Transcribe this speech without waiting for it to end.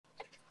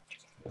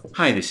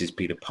Hi, this is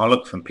Peter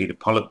Pollock from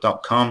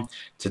peterpollock.com.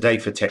 Today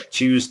for Tech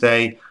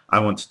Tuesday, I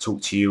want to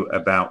talk to you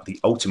about the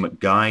ultimate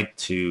guide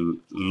to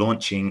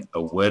launching a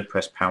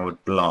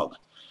WordPress-powered blog.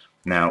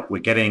 Now, we're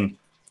getting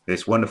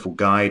this wonderful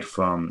guide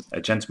from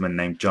a gentleman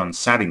named John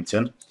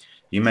Saddington.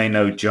 You may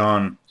know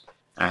John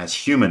as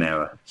Human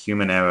Error.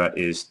 Human Error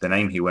is the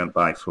name he went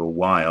by for a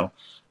while.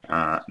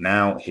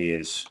 Now he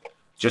is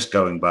just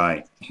going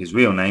by his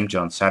real name,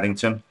 John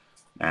Saddington,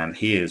 and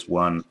he is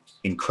one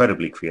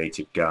incredibly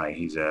creative guy.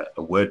 He's a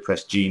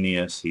WordPress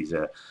genius. He's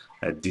a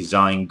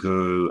design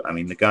guru. I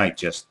mean, the guy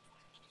just,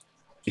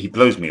 he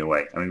blows me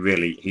away. I mean,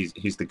 really,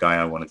 he's the guy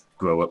I want to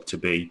grow up to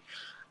be.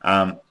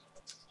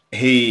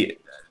 He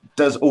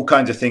does all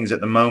kinds of things at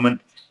the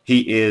moment.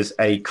 He is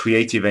a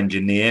creative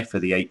engineer for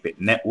the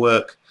 8-Bit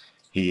Network.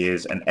 He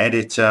is an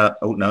editor.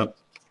 Oh, no,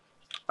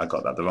 I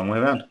got that the wrong way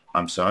around.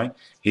 I'm sorry.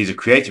 He's a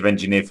creative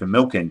engineer for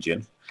Milk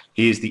Engine.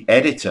 He is the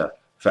editor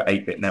for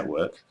 8-Bit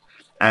Network.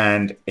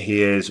 And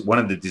he is one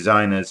of the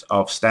designers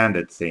of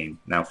Standard Theme.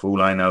 Now, for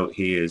all I know,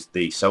 he is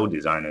the sole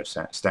designer of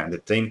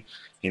Standard Theme.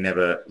 He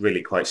never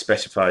really quite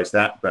specifies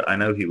that, but I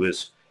know he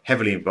was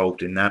heavily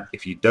involved in that.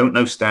 If you don't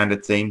know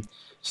Standard Theme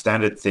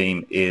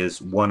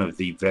is one of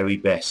the very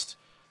best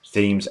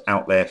themes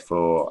out there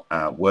for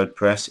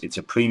WordPress. It's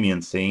a premium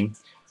theme,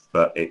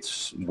 but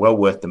it's well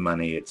worth the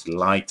money. It's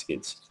light,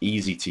 it's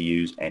easy to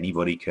use.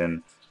 Anybody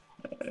can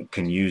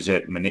use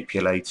it,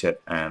 manipulate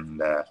it,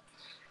 and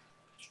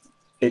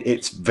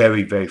it's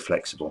very, very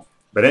flexible.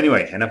 But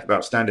anyway, enough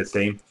about Standard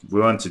Theme.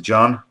 We're on to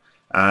John.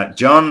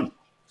 John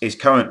is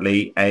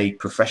currently a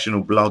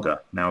professional blogger.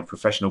 Now, a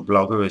professional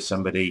blogger is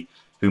somebody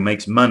who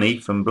makes money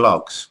from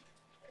blogs.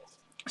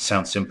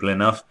 Sounds simple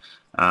enough,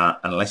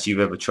 unless you've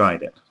ever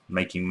tried it.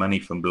 Making money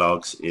from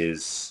blogs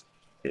is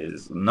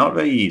not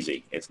very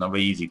easy. It's not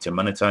very easy to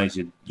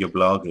monetize your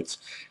blog. It's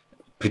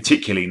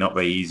particularly not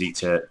very easy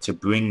to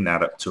bring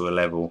that up to a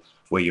level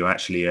where you're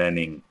actually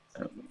earning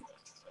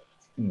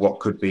what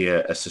could be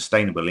a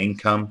sustainable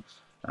income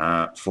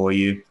for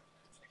you.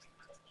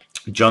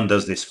 John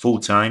does this full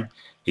time.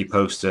 He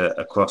posts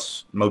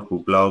across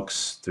multiple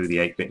blogs through the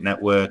 8-Bit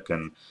Network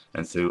and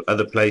through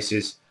other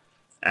places.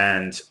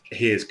 And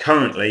he is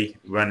currently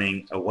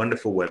running a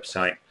wonderful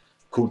website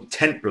called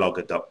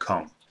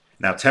tentblogger.com.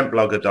 Now,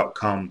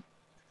 tentblogger.com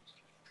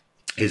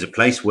is a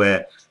place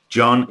where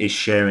John is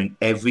sharing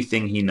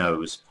everything he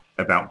knows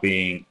about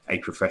being a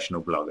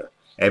professional blogger.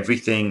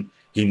 Everything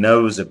he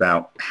knows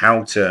about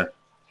how to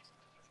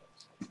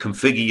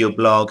configure your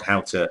blog, how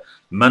to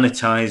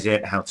monetize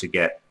it, how to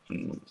get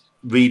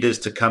readers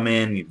to come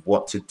in,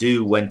 what to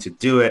do, when to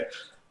do it.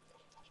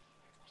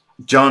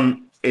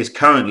 John is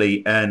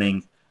currently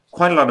earning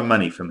quite a lot of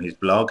money from his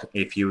blog.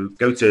 If you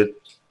go to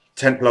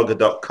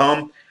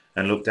tentblogger.com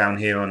and look down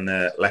here on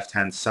the left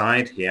hand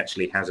side, he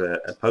actually has a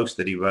post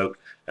that he wrote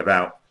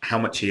about how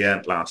much he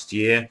earned last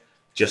year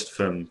just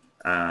from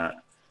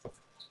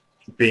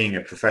being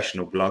a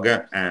professional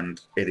blogger,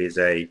 and it is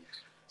a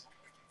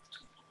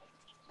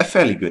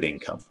fairly good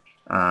income,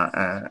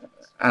 and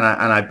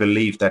I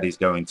believe that he's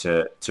going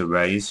to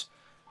raise.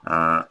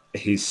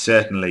 He's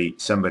certainly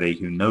somebody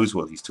who knows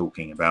what he's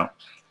talking about,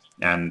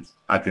 and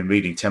I've been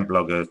reading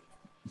Templogger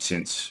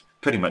since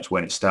pretty much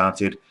when it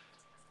started.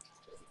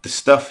 The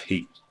stuff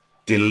he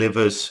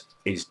delivers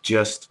is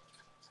just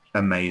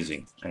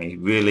amazing.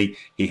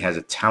 He has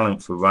a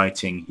talent for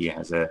writing. He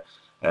has a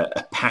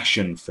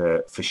passion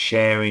for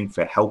sharing,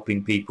 for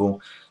helping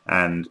people,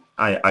 and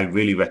I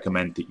really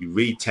recommend that you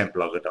read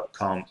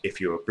tentblogger.com if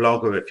you're a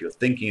blogger, if you're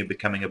thinking of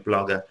becoming a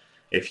blogger,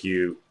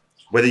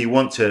 whether you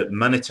want to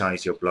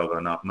monetize your blog or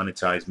not.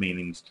 Monetize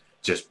meaning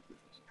just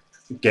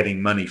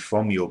getting money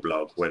from your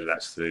blog, whether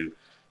that's through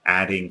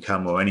ad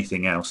income or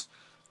anything else.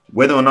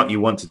 Whether or not you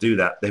want to do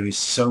that, there is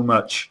so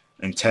much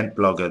in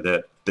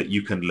Tentblogger that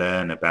you can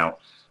learn about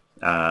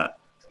the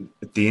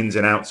ins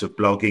and outs of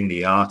blogging,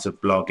 the art of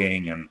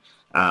blogging, and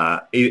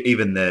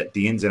even the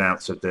ins and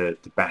outs of the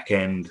back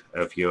end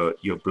of your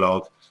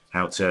blog,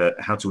 how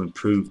to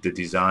improve the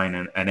design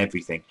and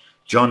everything.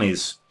 John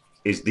is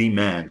the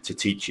man to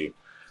teach you.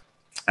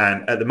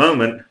 And at the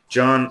moment,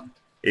 John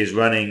is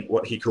running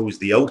what he calls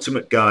the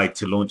ultimate guide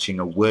to launching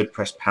a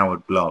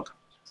WordPress-powered blog.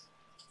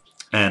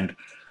 And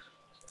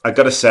I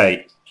got to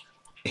say,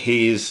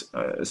 he's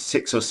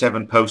 6 or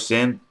 7 posts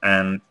in,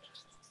 and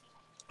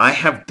I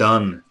have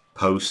done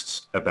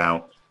posts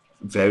about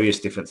various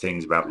different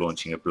things about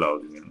launching a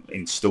blog,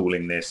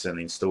 installing this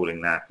and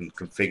installing that and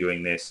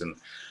configuring this, and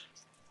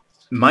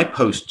my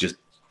posts just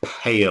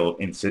pale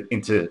into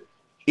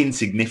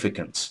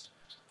insignificance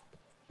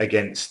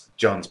against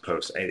John's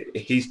post.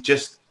 He's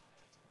just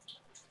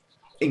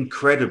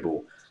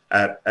incredible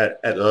at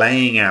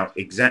laying out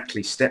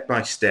exactly step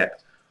by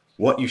step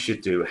what you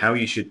should do, how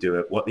you should do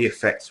it, what the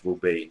effects will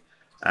be,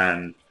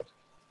 and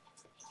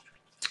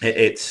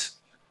it's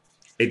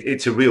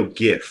a real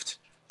gift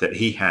that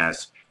he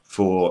has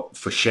for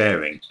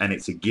sharing, and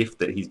it's a gift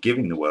that he's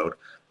giving the world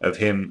of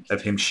him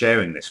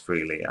sharing this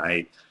freely.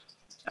 I'm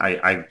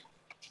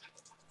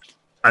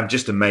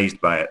just amazed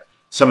by it.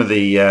 Some of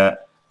the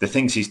the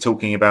things he's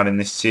talking about in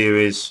this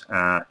series,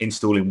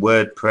 installing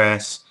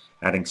WordPress,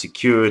 adding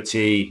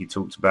security. He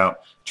talks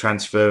about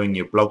transferring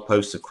your blog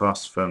posts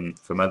across from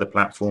other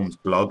platforms,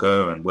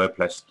 Blogger and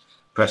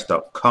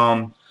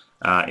WordPress.com.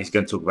 He's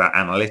going to talk about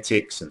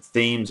analytics and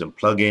themes and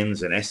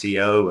plugins and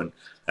SEO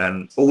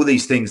and all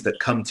these things that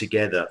come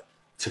together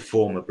to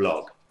form a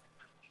blog.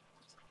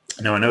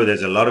 Now, I know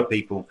there's a lot of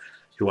people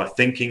who are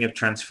thinking of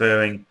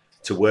transferring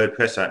to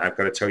WordPress. I've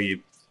got to tell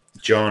you,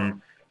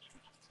 John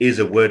is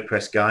a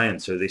WordPress guy,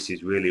 and so this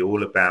is really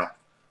all about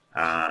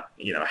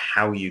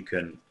how you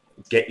can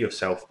get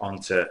yourself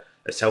onto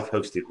a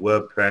self-hosted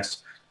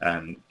WordPress,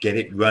 get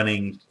it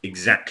running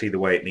exactly the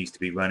way it needs to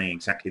be running,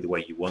 exactly the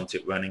way you want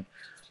it running.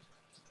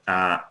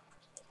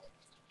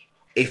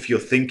 If you're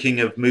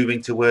thinking of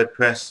moving to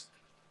WordPress,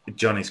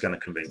 John is going to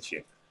convince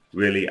you.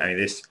 Really,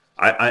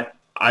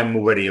 I'm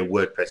already a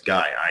WordPress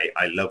guy.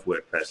 I love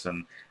WordPress,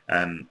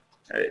 and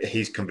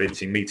he's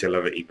convincing me to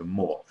love it even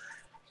more.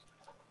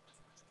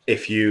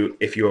 If you're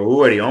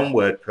already on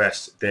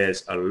WordPress,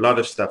 there's a lot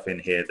of stuff in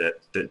here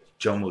that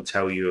John will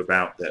tell you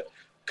about that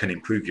can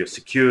improve your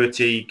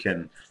security,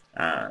 can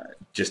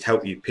just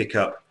help you pick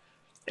up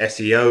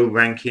SEO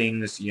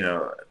rankings,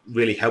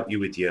 really help you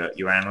with your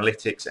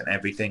analytics and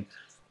everything.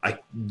 I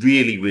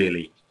really,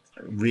 really,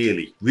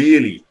 really,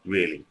 really,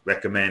 really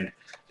recommend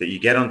that you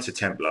get onto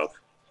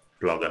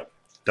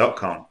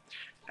blogger.com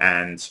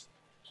and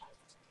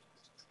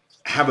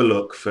have a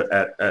look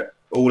at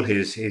all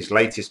his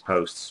latest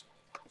posts,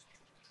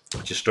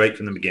 which are straight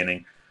from the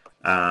beginning.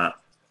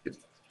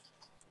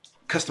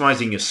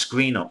 Customizing your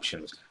screen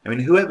options. I mean,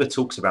 whoever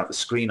talks about the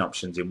screen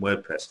options in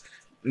WordPress,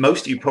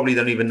 most of you probably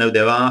don't even know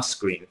there are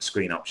screen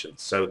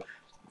options. So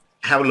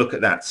have a look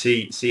at that.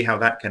 See how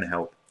that can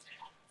help.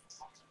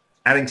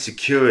 Adding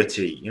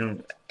security,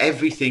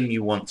 everything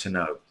you want to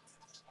know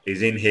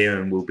is in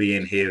here and will be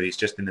in here. He's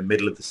just in the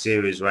middle of the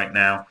series right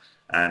now,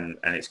 and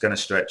it's going to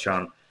stretch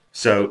on.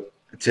 So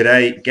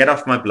today, get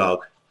off my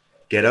blog,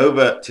 get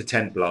over to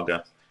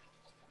TentBlogger,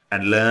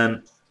 and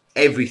learn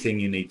everything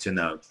you need to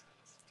know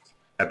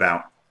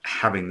about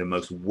having the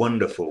most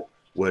wonderful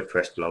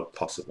WordPress blog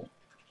possible.